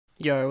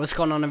Yo, what's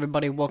going on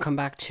everybody? Welcome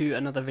back to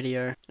another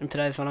video. In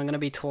today's one I'm going to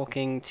be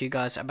talking to you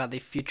guys about the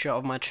future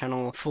of my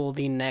channel for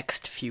the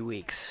next few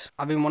weeks.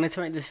 I've been wanting to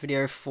make this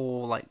video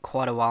for like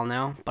quite a while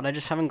now, but I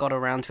just haven't got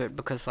around to it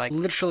because like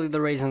literally the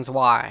reasons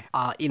why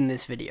are in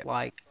this video.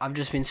 Like I've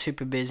just been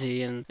super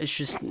busy and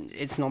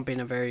it's not been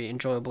a very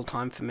enjoyable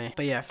time for me.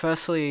 But yeah,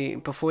 firstly,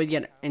 before we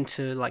get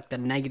into like the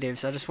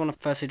negatives, I just want to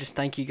firstly just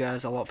thank you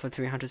guys a lot for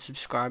 300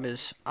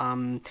 subscribers.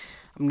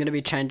 I'm going to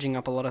be changing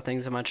up a lot of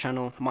things on my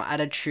channel. My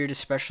attitude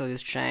especially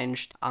has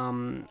changed.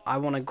 I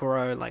want to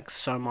grow like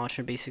so much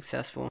and be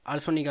successful. I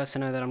just want you guys to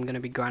know that I'm going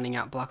to be grinding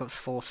out Black Ops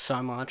 4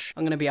 so much.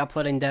 I'm going to be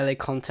uploading daily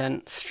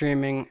content,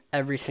 streaming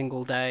every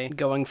single day,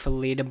 going for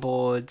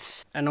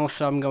leaderboards, and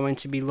also I'm going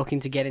to be looking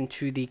to get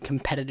into the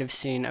competitive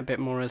scene a bit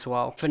more as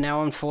well. For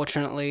now,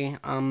 unfortunately,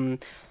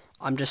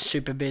 I'm just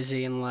super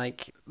busy and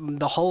like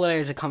the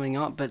holidays are coming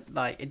up, but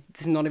like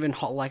it's not even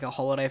like a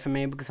holiday for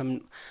me because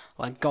I'm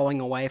like going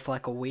away for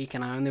like a week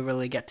and I only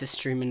really get to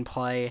stream and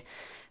play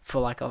for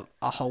like a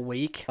whole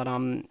week. But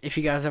if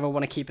you guys ever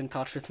want to keep in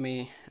touch with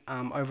me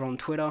over on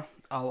Twitter,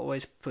 I'll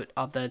always put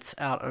updates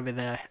out over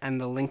there,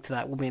 and the link to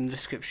that will be in the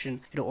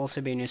description. It'll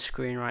also be on your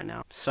screen right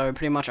now. So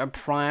pretty much a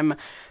prime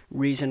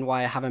reason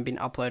why I haven't been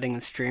uploading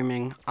and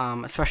streaming,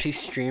 especially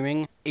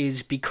streaming,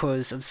 is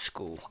because of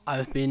school.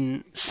 I've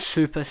been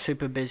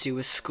super busy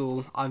with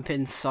school. I've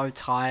been so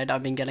tired.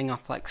 I've been getting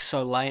up like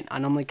so late. I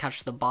normally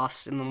catch the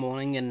bus in the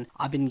morning and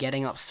I've been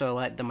getting up so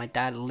late that my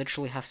dad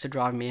literally has to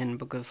drive me in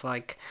because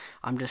like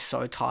I'm just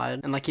so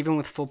tired. And like even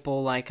with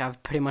football, like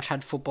I've pretty much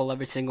had football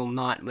every single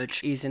night,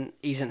 which isn't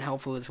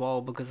helpful as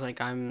well because like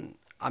I'm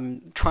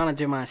trying to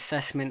do my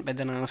assessment, but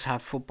then I also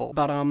have football.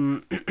 But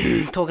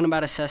talking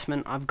about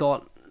assessment, I've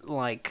got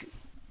like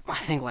I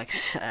think like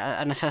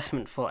an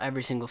assessment for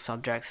every single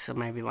subject, so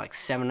maybe like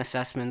 7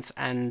 assessments,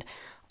 and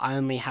I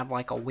only have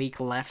like a week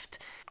left.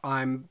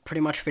 I'm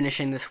pretty much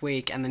finishing this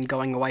week and then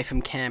going away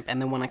from camp,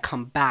 and then when I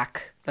come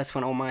back, that's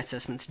when all my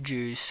assessments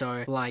due.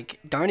 So like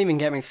don't even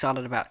get me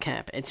started about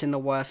camp. It's in the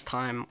worst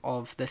time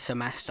of the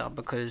semester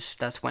because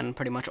that's when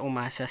pretty much all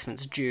my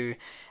assessments due,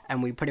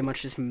 and we pretty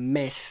much just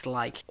miss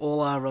like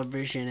all our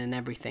revision and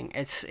everything.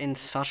 It's in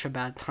such a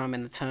bad time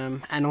in the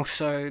term. And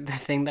also the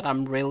thing that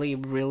I'm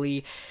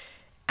really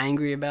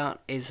angry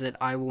about is that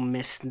I will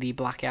miss the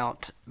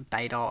blackout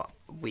beta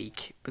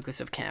week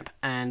because of camp,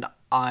 and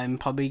I'm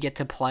probably get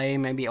to play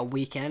maybe a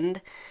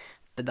weekend,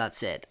 but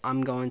that's it.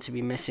 I'm going to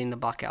be missing the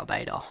blackout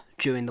beta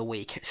during the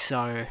week,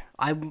 so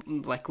I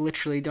like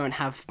literally don't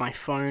have my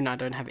phone, I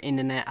don't have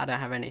internet, I don't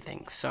have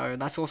anything. So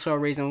that's also a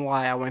reason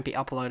why I won't be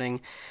uploading.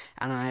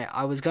 And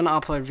I was gonna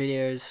upload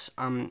videos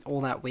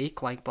all that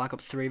week, like Black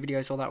Ops 3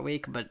 videos all that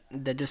week, but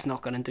they're just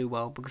not gonna do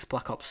well because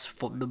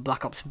the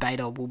Black Ops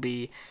beta will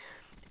be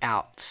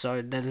out,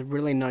 so there's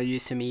really no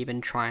use in me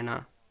even trying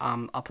to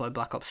upload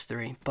Black Ops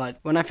 3. But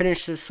when I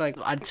finish this, like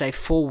I'd say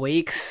 4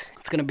 weeks,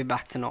 it's gonna be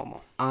back to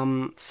normal.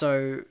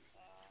 So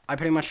I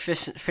pretty much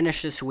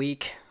finish this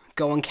week,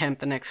 go on camp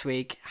the next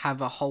week, have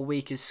a whole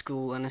week of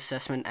school and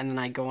assessment, and then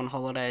I go on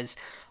holidays.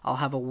 I'll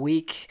have a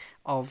week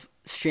of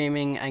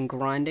streaming and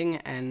grinding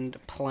and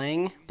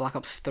playing Black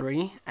Ops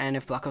 3, and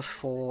if the Black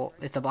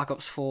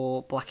Ops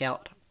 4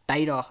 blackout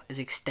beta is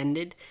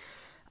extended,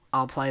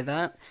 I'll play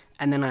that,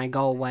 and then I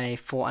go away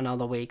for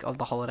another week of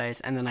the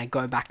holidays, and then I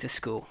go back to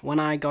school. When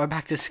I go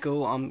back to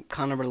school, I'm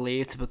kind of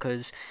relieved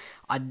because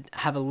I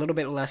have a little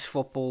bit less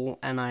football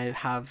and I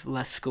have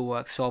less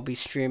schoolwork, so I'll be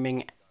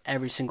streaming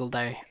every single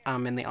day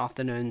in the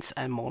afternoons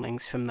and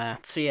mornings from there.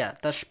 So yeah,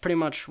 that's pretty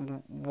much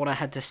what I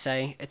had to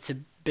say. It's a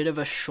bit of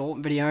a short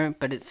video,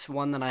 but it's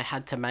one that I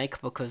had to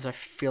make because I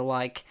feel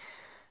like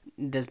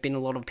there's been a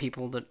lot of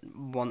people that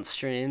want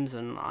streams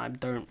and I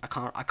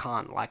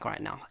can't like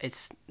right now.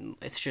 It's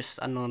just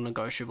a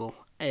non-negotiable.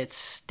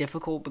 It's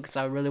difficult because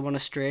I really want to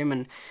stream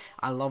and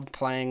I love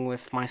playing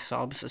with my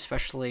subs,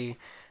 especially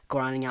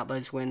grinding out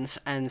those wins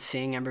and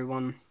seeing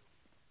everyone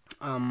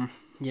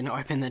you know,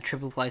 open their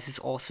triple plays is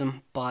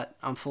awesome, but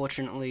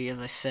unfortunately, as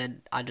I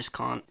said, I just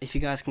can't. If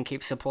you guys can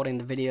keep supporting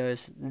the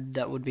videos,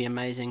 that would be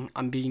amazing.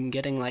 I'm been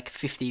getting like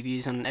 50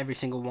 views on every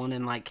single one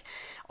and like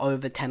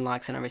over 10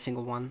 likes on every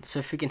single one. So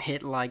if we can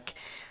hit like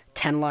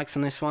 10 likes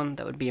on this one,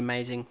 that would be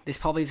amazing. This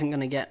probably isn't going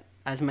to get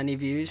as many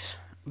views,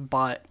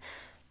 but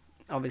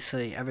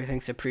obviously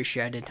everything's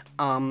appreciated.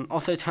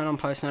 Also turn on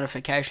post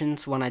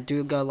notifications. When I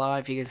do go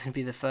live, you guys can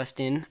be the first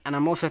in. And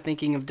I'm also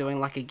thinking of doing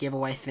like a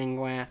giveaway thing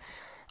where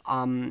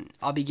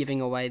I'll be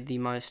giving away the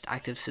most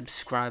active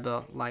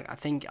subscriber. Like I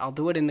think I'll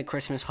do it in the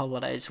Christmas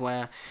holidays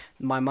where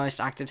my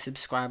most active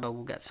subscriber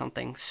will get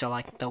something. So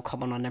like they'll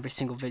comment on every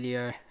single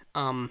video,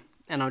 and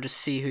I'll just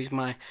see who's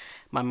my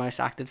most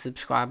active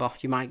subscriber.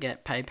 You might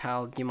get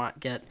PayPal, you might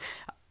get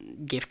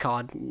gift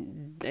card,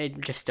 it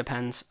just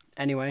depends.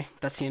 Anyway,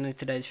 that's the end of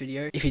today's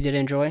video. If you did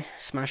enjoy,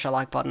 smash that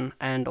like button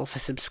and also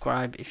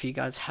subscribe if you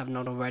guys have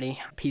not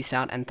already. Peace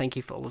out and thank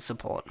you for all the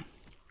support.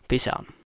 Peace out.